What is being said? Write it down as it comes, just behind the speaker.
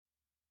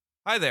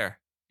Hi there,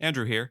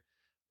 Andrew here.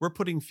 We're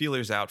putting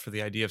feelers out for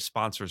the idea of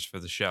sponsors for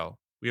the show.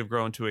 We have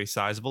grown to a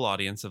sizable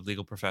audience of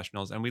legal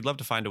professionals, and we'd love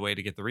to find a way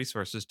to get the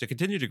resources to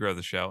continue to grow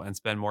the show and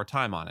spend more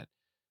time on it.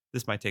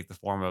 This might take the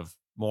form of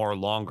more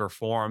longer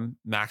form,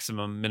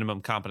 maximum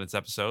minimum competence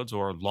episodes,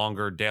 or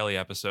longer daily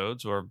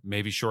episodes, or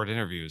maybe short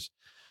interviews.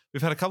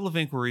 We've had a couple of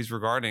inquiries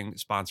regarding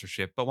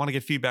sponsorship, but want to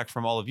get feedback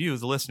from all of you,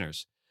 the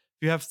listeners.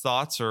 If you have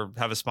thoughts or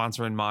have a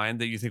sponsor in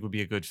mind that you think would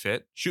be a good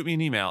fit, shoot me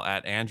an email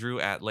at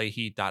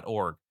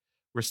andrew@leahy.org.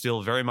 We're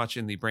still very much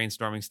in the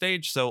brainstorming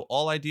stage, so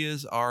all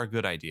ideas are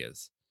good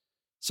ideas.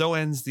 So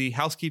ends the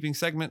housekeeping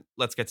segment.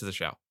 Let's get to the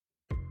show.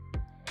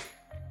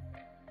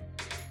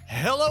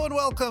 Hello and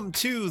welcome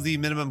to the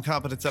Minimum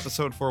Competence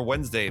episode for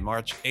Wednesday,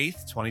 March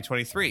 8th,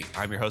 2023.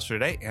 I'm your host for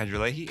today, Andrew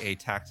Leahy, a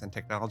tax and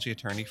technology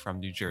attorney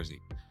from New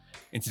Jersey.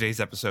 In today's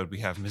episode,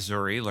 we have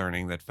Missouri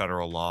learning that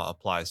federal law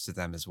applies to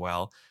them as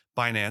well,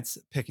 Binance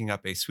picking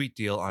up a sweet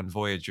deal on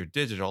Voyager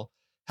Digital,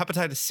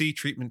 hepatitis C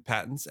treatment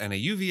patents, and a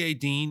UVA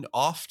Dean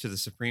off to the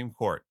Supreme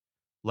Court.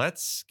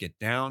 Let's get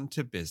down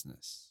to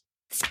business.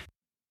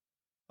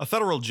 A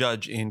federal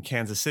judge in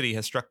Kansas City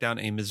has struck down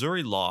a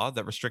Missouri law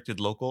that restricted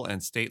local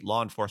and state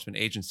law enforcement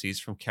agencies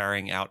from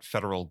carrying out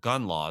federal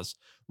gun laws,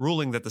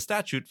 ruling that the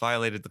statute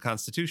violated the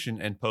Constitution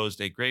and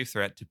posed a grave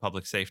threat to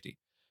public safety.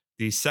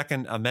 The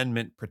Second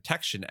Amendment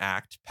Protection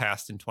Act,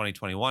 passed in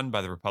 2021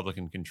 by the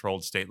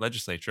Republican-controlled state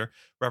legislature,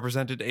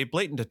 represented a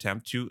blatant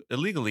attempt to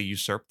illegally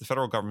usurp the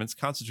federal government's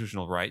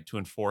constitutional right to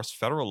enforce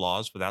federal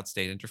laws without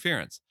state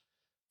interference.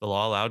 The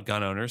law allowed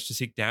gun owners to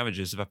seek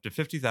damages of up to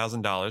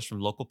 $50,000 from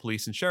local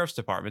police and sheriff's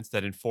departments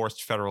that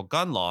enforced federal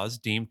gun laws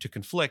deemed to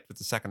conflict with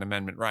the Second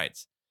Amendment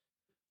rights.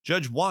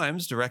 Judge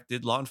Wimes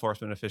directed law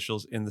enforcement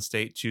officials in the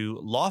state to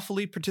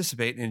lawfully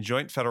participate in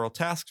joint federal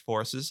task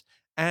forces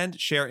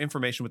and share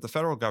information with the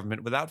federal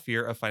government without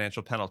fear of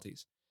financial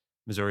penalties.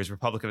 Missouri's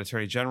Republican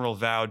Attorney General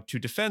vowed to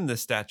defend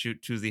this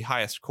statute to the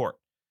highest court.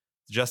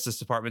 The Justice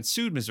Department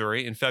sued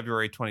Missouri in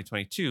February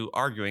 2022,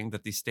 arguing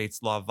that the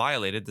state's law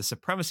violated the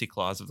Supremacy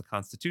Clause of the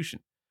Constitution.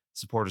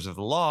 Supporters of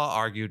the law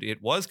argued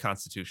it was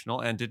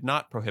constitutional and did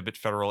not prohibit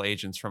federal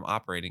agents from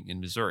operating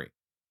in Missouri.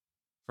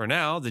 For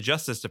now, the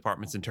Justice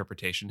Department's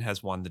interpretation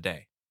has won the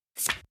day.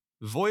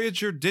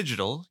 Voyager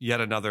Digital,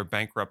 yet another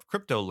bankrupt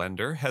crypto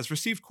lender, has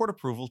received court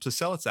approval to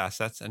sell its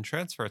assets and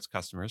transfer its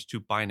customers to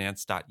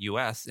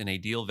Binance.us in a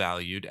deal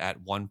valued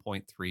at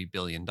 $1.3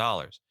 billion.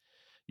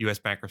 U.S.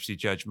 bankruptcy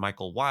judge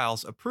Michael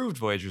Wiles approved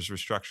Voyager's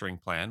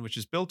restructuring plan, which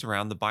is built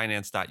around the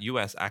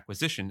Binance.us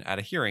acquisition, at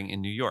a hearing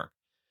in New York.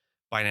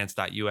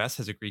 Binance.us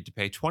has agreed to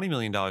pay $20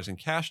 million in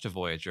cash to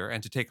Voyager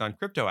and to take on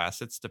crypto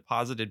assets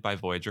deposited by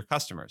Voyager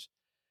customers.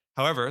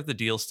 However, the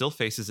deal still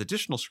faces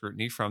additional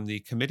scrutiny from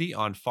the Committee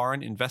on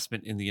Foreign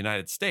Investment in the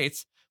United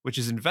States, which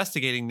is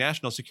investigating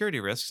national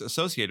security risks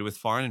associated with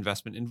foreign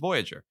investment in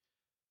Voyager.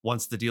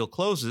 Once the deal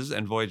closes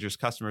and Voyager's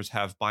customers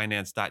have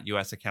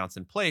Binance.us accounts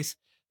in place,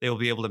 they will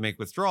be able to make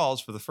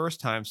withdrawals for the first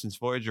time since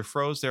Voyager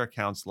froze their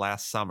accounts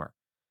last summer.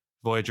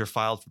 Voyager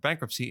filed for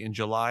bankruptcy in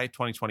July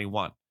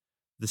 2021.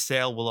 The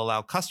sale will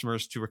allow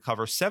customers to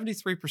recover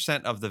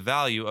 73% of the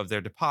value of their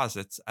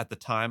deposits at the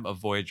time of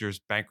Voyager's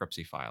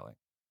bankruptcy filing.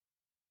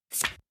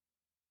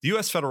 The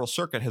U.S. Federal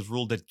Circuit has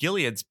ruled that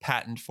Gilead's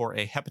patent for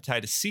a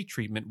hepatitis C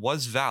treatment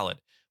was valid,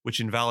 which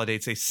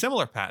invalidates a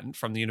similar patent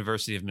from the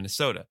University of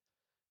Minnesota.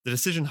 The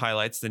decision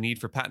highlights the need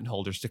for patent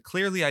holders to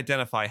clearly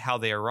identify how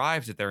they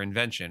arrived at their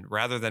invention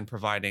rather than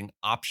providing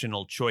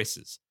optional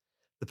choices.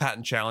 The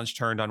patent challenge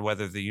turned on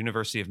whether the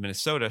University of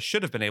Minnesota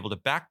should have been able to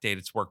backdate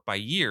its work by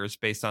years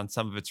based on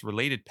some of its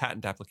related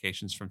patent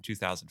applications from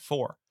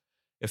 2004.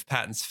 If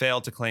patents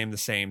failed to claim the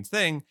same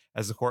thing,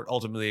 as the court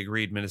ultimately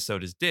agreed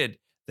Minnesota's did,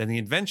 then the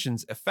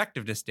invention's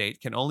effectiveness date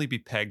can only be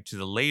pegged to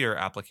the later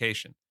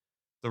application.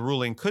 The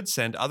ruling could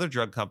send other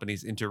drug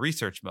companies into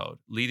research mode,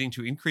 leading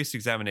to increased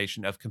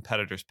examination of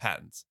competitors'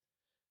 patents.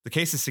 The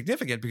case is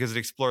significant because it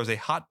explores a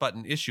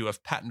hot-button issue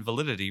of patent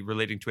validity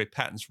relating to a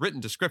patent's written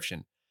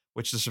description,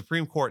 which the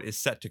Supreme Court is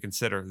set to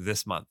consider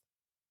this month.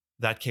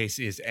 That case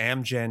is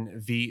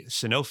Amgen v.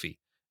 Sanofi,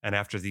 and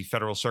after the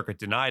Federal Circuit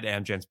denied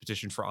Amgen's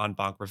petition for en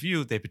banc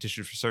review, they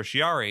petitioned for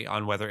certiorari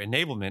on whether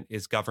enablement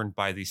is governed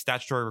by the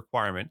statutory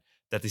requirement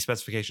that the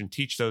specification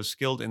teach those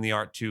skilled in the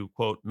art to,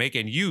 quote, make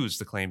and use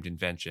the claimed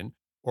invention,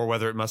 or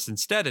whether it must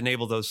instead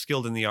enable those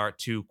skilled in the art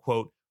to,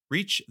 quote,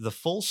 reach the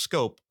full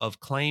scope of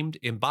claimed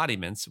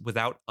embodiments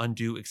without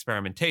undue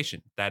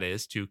experimentation, that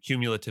is, to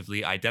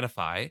cumulatively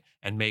identify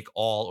and make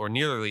all or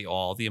nearly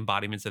all the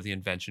embodiments of the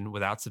invention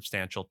without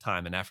substantial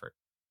time and effort.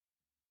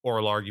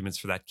 Oral arguments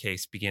for that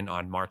case begin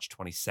on March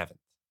 27th.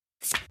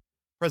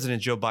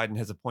 President Joe Biden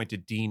has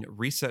appointed Dean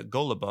Risa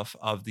Goluboff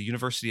of the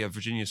University of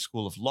Virginia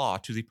School of Law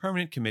to the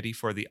Permanent Committee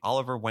for the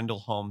Oliver Wendell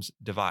Holmes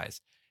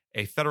Devise,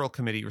 a federal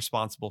committee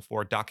responsible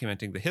for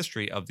documenting the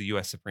history of the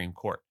U.S. Supreme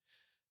Court.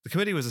 The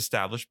committee was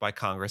established by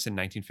Congress in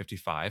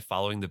 1955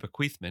 following the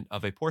bequeathment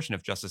of a portion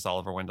of Justice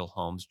Oliver Wendell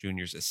Holmes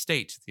Jr.'s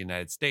estate to the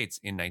United States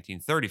in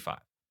 1935.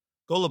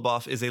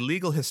 Goluboff is a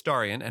legal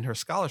historian, and her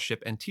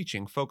scholarship and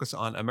teaching focus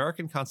on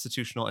American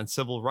constitutional and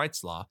civil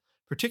rights law,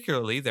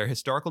 particularly their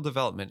historical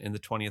development in the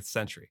 20th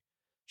century.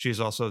 She is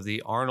also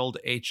the Arnold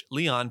H.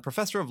 Leon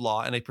Professor of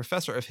Law and a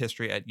Professor of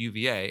History at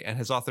UVA and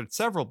has authored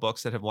several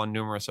books that have won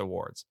numerous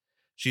awards.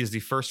 She is the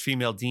first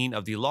female dean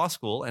of the law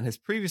school and has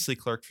previously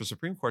clerked for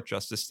Supreme Court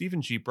Justice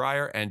Stephen G.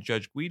 Breyer and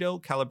Judge Guido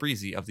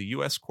Calabrese of the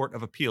U.S. Court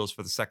of Appeals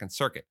for the Second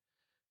Circuit.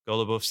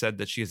 Golubov said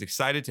that she is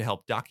excited to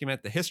help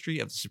document the history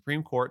of the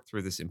Supreme Court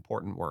through this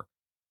important work.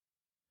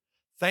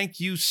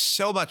 Thank you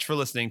so much for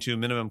listening to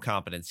Minimum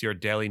Competence, your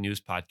daily news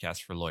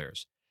podcast for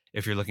lawyers.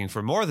 If you're looking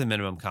for more than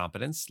Minimum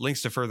Competence,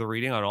 links to further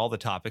reading on all the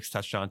topics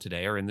touched on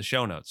today are in the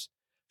show notes.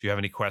 If you have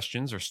any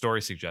questions or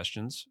story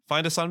suggestions,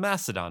 find us on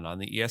Mastodon on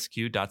the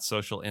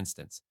esq.social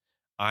instance.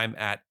 I'm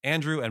at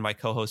Andrew, and my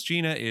co-host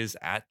Gina is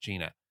at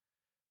Gina.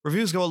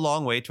 Reviews go a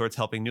long way towards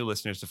helping new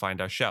listeners to find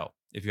our show.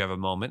 If you have a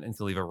moment and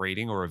can leave a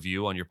rating or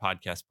review on your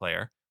podcast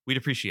player, we'd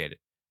appreciate it.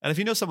 And if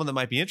you know someone that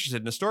might be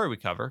interested in a story we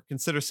cover,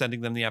 consider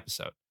sending them the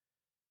episode.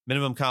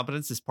 Minimum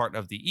Competence is part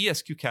of the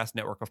ESQcast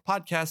network of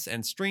podcasts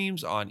and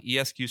streams on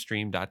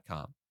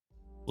esqstream.com.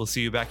 We'll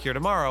see you back here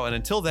tomorrow, and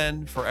until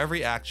then, for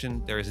every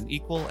action, there is an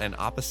equal and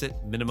opposite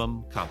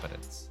minimum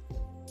competence.